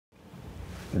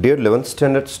Dear 11th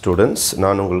standard students,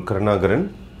 நான் உங்கள் Karunakaran.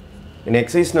 In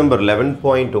exercise number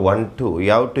 11.12,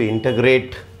 you have to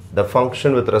integrate the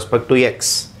function with respect to x.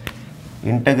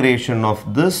 Integration of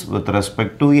this with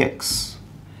respect to x.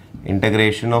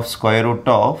 Integration of square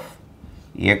root of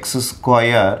x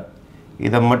square.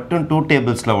 இதை மட்டும் 2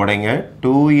 tablesல வடைங்க.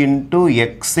 2 into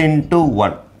x into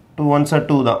 1. 2 ones are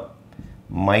 2 தான்.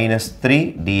 Minus 3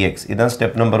 dx. இதான்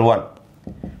step number 1.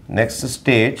 Next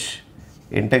stage.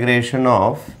 Integration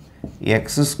of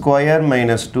x square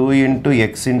minus 2 into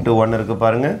x into 1 இருக்கு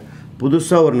பாருங்க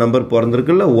புதுசா ஒரு number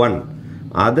பொறந்திருக்குல்ல 1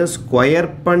 அதை square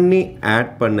பண்ணி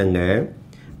ஆட் பண்ணுங்க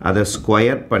அதை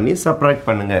ஸ்கொயர் பண்ணி சப்ட்ராக்ட்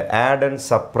பண்ணுங்க add and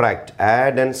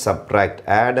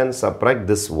subtract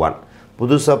this one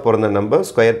புதுசா பொறந்த நம்பர்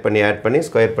ஸ்கொயர் பண்ணி ஆட் பண்ணி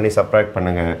ஸ்கொயர் பண்ணி சப்ட்ராக்ட்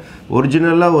பண்ணுங்க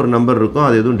ஒரிஜினலா ஒரு நம்பர் இருக்கும்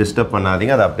அது எதுவும் டிஸ்டர்ப்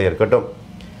பண்ணாதீங்க அது அப்படியே இருக்கட்டும்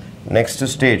நெக்ஸ்ட்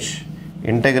ஸ்டேஜ்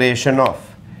இன்டகிரேஷன் ஆஃப்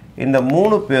இந்த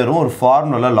மூணு பேரும் ஒரு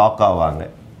ஃபார்முலால லாக் ஆவாங்க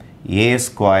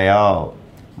a²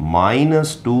 minus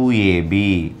 2ab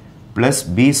plus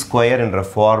b square என்ற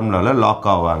ஃபார்முலால லாக்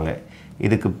ஆவாங்க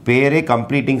இதுக்கு பேரே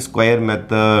completing square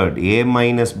method a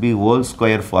minus b whole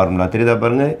square formula தெரியுதா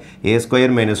பாருங்க a²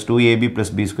 minus 2ab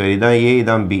plus b square இதான் a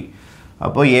இதான் b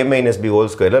அப்போ a minus b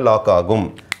whole squareல lock ஆகும்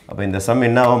அப்போ இந்த சம்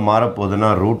என்னவா மாற போகுதுன்னா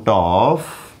root of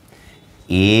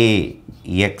a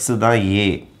x தான் a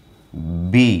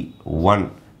b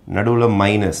 1 நடுவுல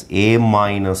minus a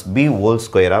minus b whole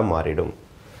square மாறிடும்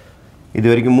இது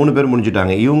வரைக்கும் மூணு பேர்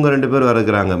முடிஞ்சிட்டாங்க இவங்க ரெண்டு பேர்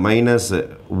வரக்குறாங்க மைனஸ்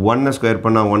 1 ஸ்கொயர்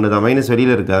பண்ணா 1 தான் மைனஸ்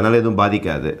வெளியில இருக்கு அதனால எதுவும்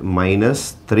பாதிக்காது minus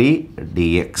 3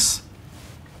 dx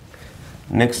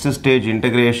next stage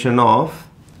integration of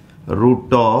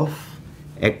root of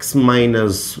x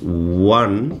minus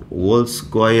 1 whole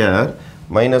square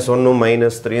minus 1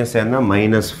 minus 3 சேர்ந்தா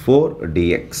minus 4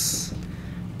 dx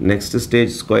next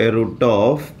stage square root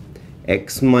of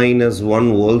x minus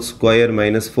 1 whole square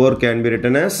minus 4 can be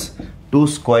written as 2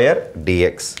 square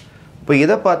dx இப்போ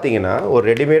இதை பார்த்தீங்கன்னா ஒரு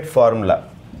readymade formula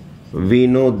we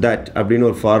know that அப்படின்னு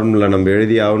ஒரு formula நம்ம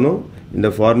எழுதி ஆகணும் இந்த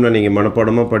ஃபார்முலா நீங்கள்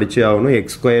மனப்பாடமாக படிச்சு ஆகணும்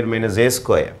x² minus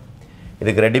a²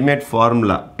 இதுக்கு ரெடிமேட்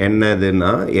ஃபார்முலா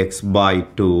என்னதுன்னா x by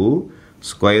 2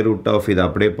 square root of இதை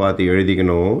அப்படியே பார்த்து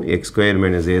எழுதிக்கணும் x²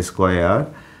 minus a²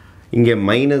 இங்கே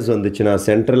மைனஸ் வந்துச்சுன்னா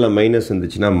சென்டரில் மைனஸ்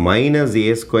வந்துச்சுன்னா minus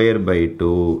a² by 2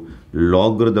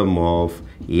 logarithm of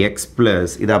x plus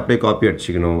இதை அப்படியே copy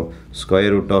அடிச்சுக்கணும்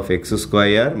square root of x²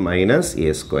 minus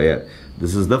a².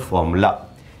 This is the formula.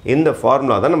 இந்த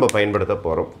ஃபார்முலா தான் நம்ம பயன்படுத்த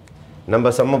போகிறோம் நம்ம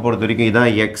சம்மை பொறுத்த வரைக்கும்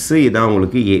இதான் x இதான்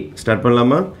உங்களுக்கு a ஸ்டார்ட்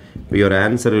பண்ணலாமா your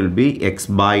answer will be x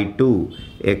by 2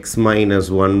 x minus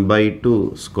 1 by 2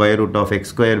 square root of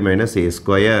x² minus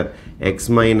a² x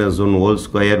minus 1 whole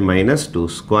square minus 2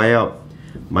 square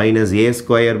minus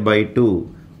a² by 2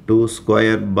 2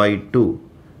 square by 2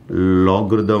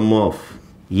 logarithm of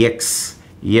x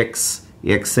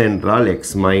என்றால்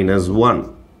x minus 1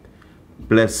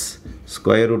 plus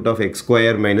square root of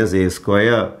x² minus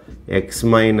a² x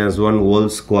minus 1 whole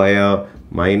square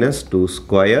minus 2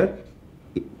 square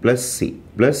plus c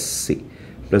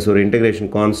plus ஒரு integration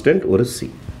constant ஒரு c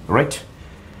right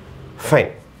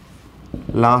fine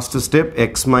last step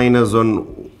x minus 1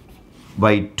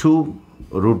 by 2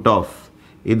 root of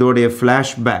இதோடைய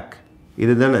flashback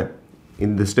இதுதானே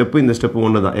இந்த step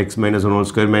ஒன்று தான் x minus 1 whole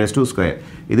square minus 2 square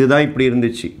இதுதான் இப்படி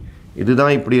இருந்துச்சு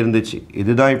இதுதான் இப்படி இருந்துச்சு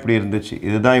இதுதான் இப்படி இருந்துச்சு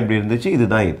இதுதான் இப்படி இருந்துச்சு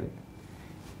இதுதான் இது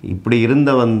இப்படி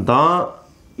இருந்தவன் தான்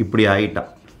இப்படி ஆயிட்டான்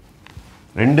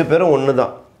ரெண்டு பேரும் ஒன்று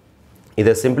தான்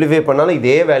இதை சிம்பிளிஃபை பண்ணாலும்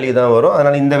இதே வேல்யூ தான் வரும்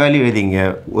அதனால் இந்த வேல்யூ எழுதிங்க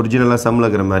ஒரிஜினலாக சம்மில்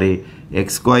இருக்கிற மாதிரி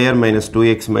x² minus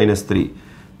 2x minus 3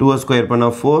 2 square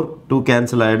பண்ணால் 4 2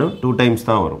 கேன்சல் ஆகிடும் 2 டைம்ஸ்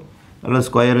தான் வரும் அதில்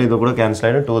ஸ்கொயர் இதை கூட கேன்சல்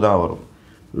ஆகிடும் 2 தான் வரும்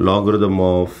logarithm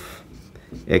of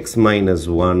x minus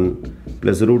 1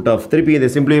 plus root of 3 இதை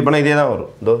சிம்பிளிஃபை பண்ணால் இதே தான்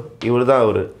வரும் இதோ இவர்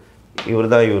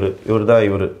தான்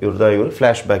இவர்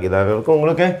ஃப்ளாஷ்பேக் இதாக இருக்கும்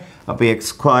உங்களுக்கு அப்போ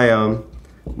x²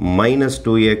 minus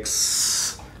 2x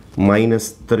minus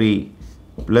 3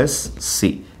 plus c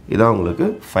இதான் உங்களுக்கு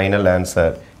ஃபைனல்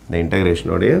ஆன்சர் இந்த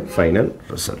இன்டகிரேஷனுடைய ஃபைனல்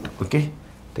ரிசல்ட் ஓகே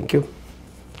தேங்க்யூ